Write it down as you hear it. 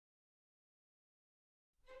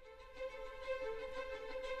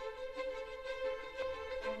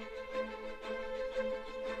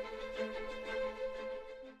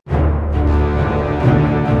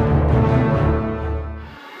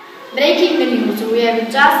news. We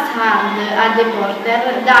have just heard at the porter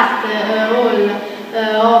that all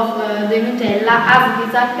of the Nutella has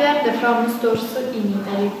disappeared from stores in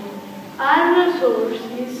Italy. Our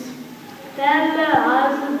sources tell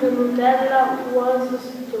us the Nutella was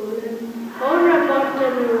stolen. Our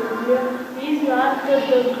reporter is at the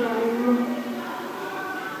crime.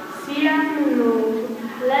 Sian knows.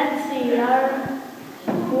 Let's hear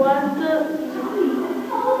what has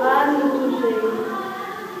to say.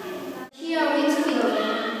 Here with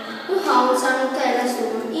Fiorella, who owns a Nutella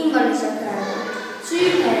store in Vallesaccada. She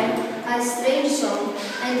had a strange song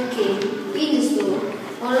and came in the store,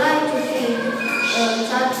 only to find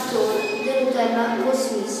that store the Nutella was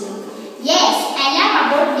missing. Yes, I never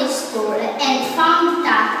bought this store and found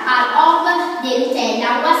that all of the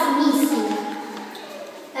Nutella was missing.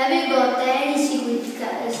 Have you got any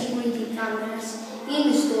security cameras in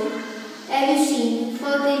the store? Have you seen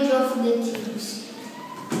footage of the thieves?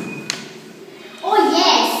 Oh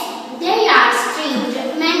yes, they are strange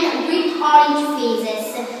men with orange faces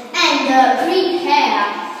and green hair.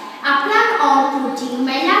 I plan on putting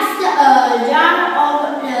my last jar of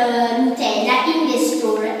Nutella in the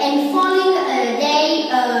store and following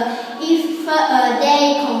if they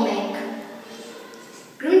come back.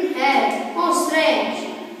 Green hair? How strange.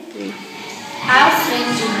 How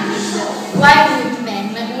strange indeed. Why would men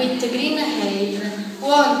with green hair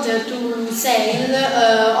want to sell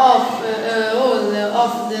off all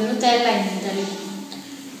of the Nutella in Italy?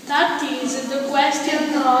 That is the question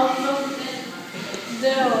of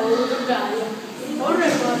the old guy. Our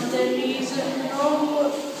reporter is now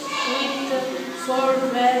with four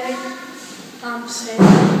very upset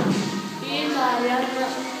Italian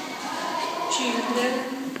children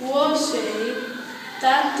who say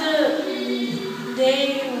that they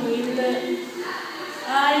will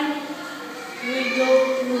hide without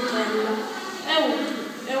Nutella.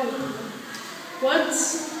 What's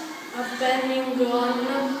happening on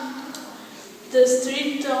the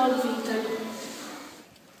street of Italy?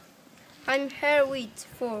 I'm here with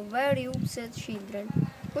four very upset children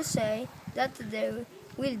who say that they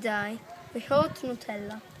will die without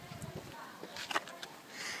Nutella.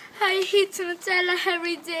 I eat Nutella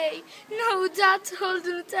every day. Now that all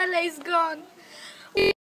the Nutella is gone,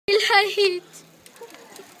 will I eat?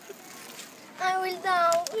 I will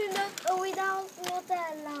die without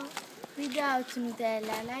Nutella. Without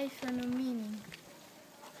Nutella, life has no meaning.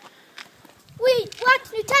 We want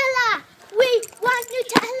Nutella! We want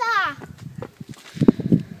Nutella!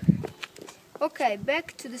 Okay,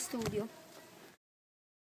 back to the studio.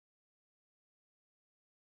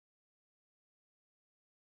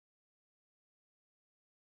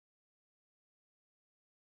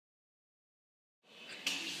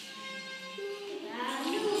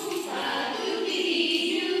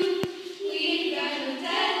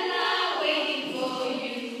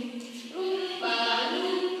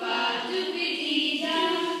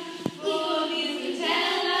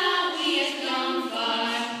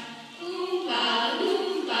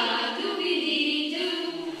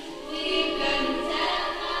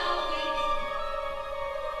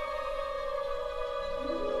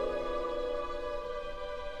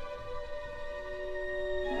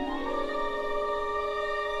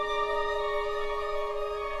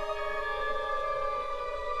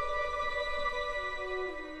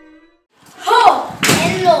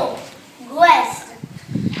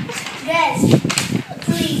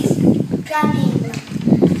 Come in.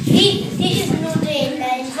 This is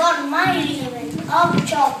Nutella for my ribbon of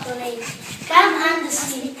chocolate. Come and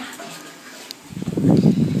see.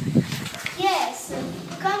 Yes,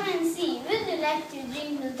 come and see. Would you like to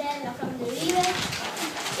drink Nutella from the river?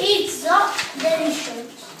 It's so delicious.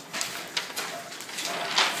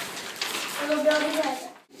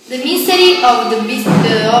 The mystery of the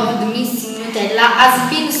missing Nutella has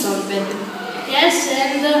been solved. Yes,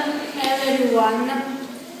 and everyone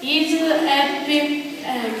is happy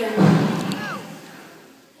again.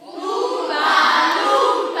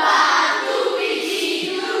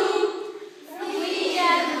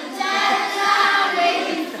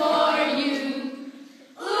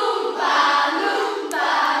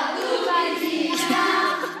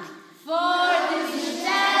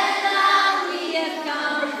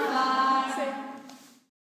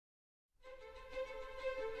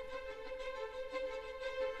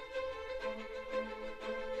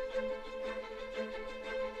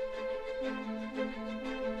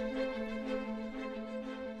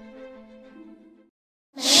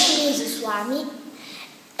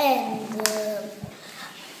 And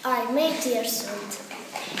I'm 8 years old.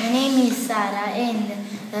 My name is Sara and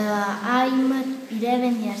I'm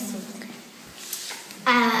 11 years old.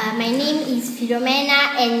 My name is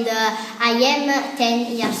Filomena and I am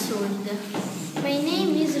 10 years old. My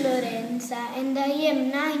name is Lorenza and I am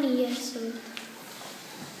 9 years old.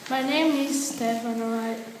 My name is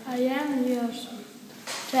Stefano. I am 10 years old.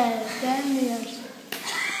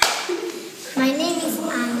 My name is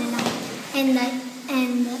Angela and I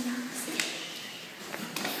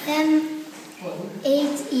am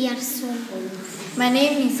 8 years old. My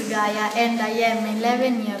name is Gaia and I am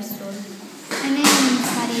 11 years old. My name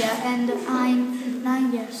is Maria and I'm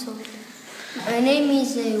 9 years old. My name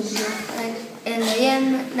is Eugenio and I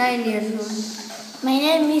am 9 years old. My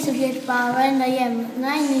name is Pierpaolo and I am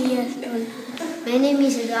 9 years old. My name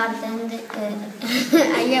is Edoardo and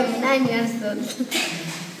I am 9 years old.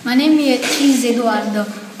 My name is Eduardo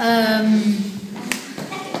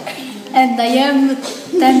and I am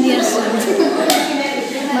 10 years old.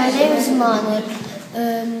 My name is Manuel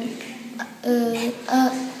and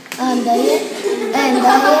I am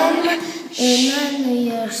 9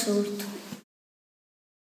 years old.